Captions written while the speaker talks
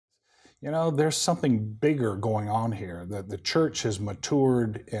There's something bigger going on here. That the church has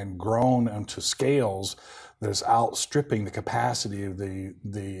matured and grown into scales that's outstripping the capacity of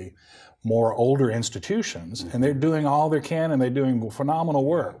the more older institutions, and they're doing all they can, and they're doing phenomenal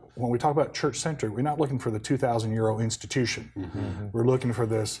work. When we talk about church-centered, we're not looking for the 2,000-year-old institution. We're looking for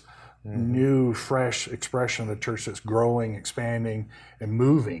this new, fresh expression of the church that's growing, expanding, and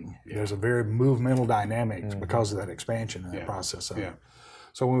moving. There's a very movemental dynamic because of that expansion and that process of it.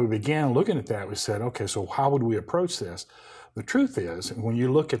 So when we began looking at that, we said, okay, so how would we approach this? The truth is, when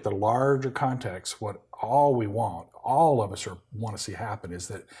you look at the larger context, what all of us want to see happen is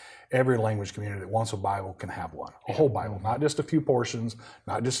that every language community that wants a Bible can have one, a whole Bible, not just a few portions,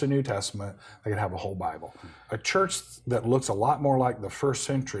 not just a New Testament. They can have a whole Bible. A church that looks a lot more like the first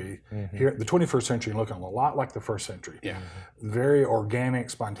century, here, the 21st century, looking a lot like the first century. Very organic,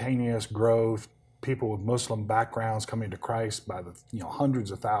 spontaneous growth. People with Muslim backgrounds coming to Christ by the hundreds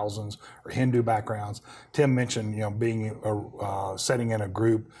of thousands, or Hindu backgrounds. Tim mentioned being setting in a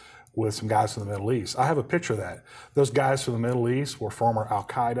group with some guys from the Middle East. I have a picture of that. Those guys from the Middle East were former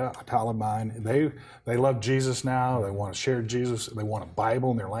Al-Qaeda, Taliban. They love Jesus now. They want to share Jesus. They want a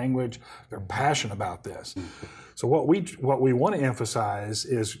Bible in their language. They're passionate about this. So what we want to emphasize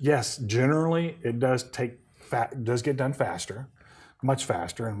is, yes, generally it does get done faster, much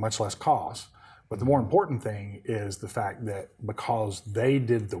faster, and much less cost. But the more important thing is the fact that because they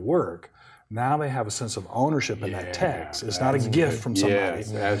did the work, now they have a sense of ownership in that text. It's not a gift from somebody.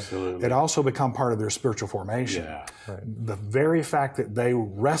 Yes, absolutely. It also become part of their spiritual formation. The very fact that they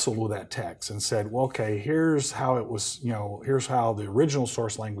wrestled with that text and said, well, okay, here's how it was, here's how the original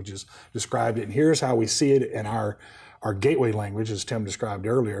source languages described it, and here's how we see it in our gateway language, as Tim described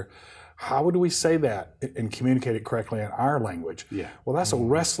earlier. How would we say that and communicate it correctly in our language? Well, that's a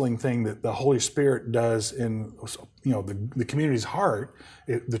wrestling thing that the Holy Spirit does in the community's heart.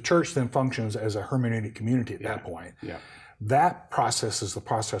 The church then functions as a hermeneutic community at that point. That process is the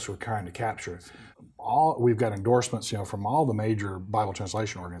process we're trying to capture. We've got endorsements, from all the major Bible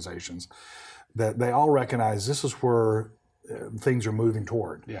translation organizations that they all recognize this is where things are moving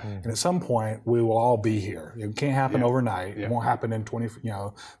toward. And at some point we will all be here. It can't happen overnight. It won't happen in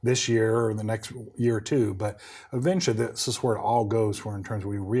this year or the next year or two, but eventually this is where it all goes in terms of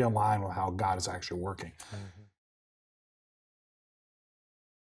we realign with how God is actually working.